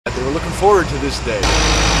They were looking forward to this day.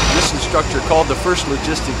 This is a structure called the first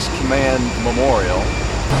Logistics Command Memorial.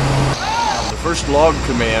 The first Log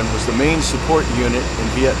Command was the main support unit in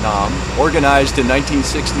Vietnam, organized in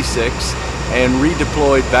 1966 and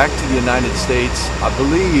redeployed back to the United States, I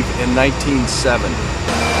believe, in 1970.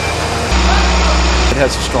 It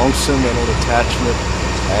has a strong sentimental attachment,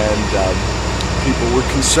 and people were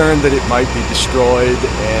concerned that it might be destroyed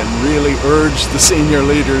and really urged the senior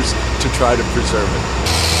leaders to try to preserve it.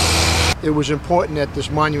 It was important that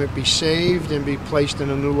this monument be saved and be placed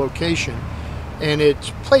in a new location. And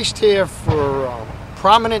it's placed here for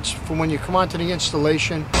prominence for when you come onto the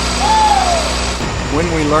installation. When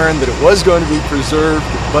we learned that it was going to be preserved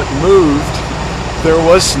but moved, there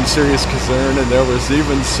was some serious concern, and there was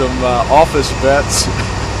even some office bets.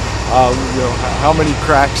 How many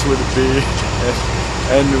cracks would it be,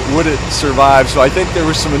 and would it survive? So I think there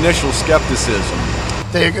was some initial skepticism.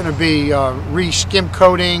 They're going to be re-skim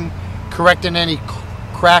coating, correcting any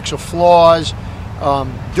cracks or flaws,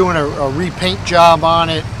 doing a repaint job on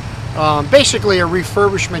it, basically a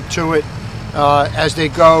refurbishment to it as they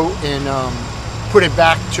go and put it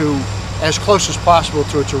back to as close as possible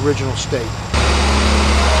to its original state.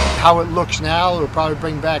 How it looks now, it'll probably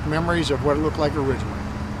bring back memories of what it looked like originally.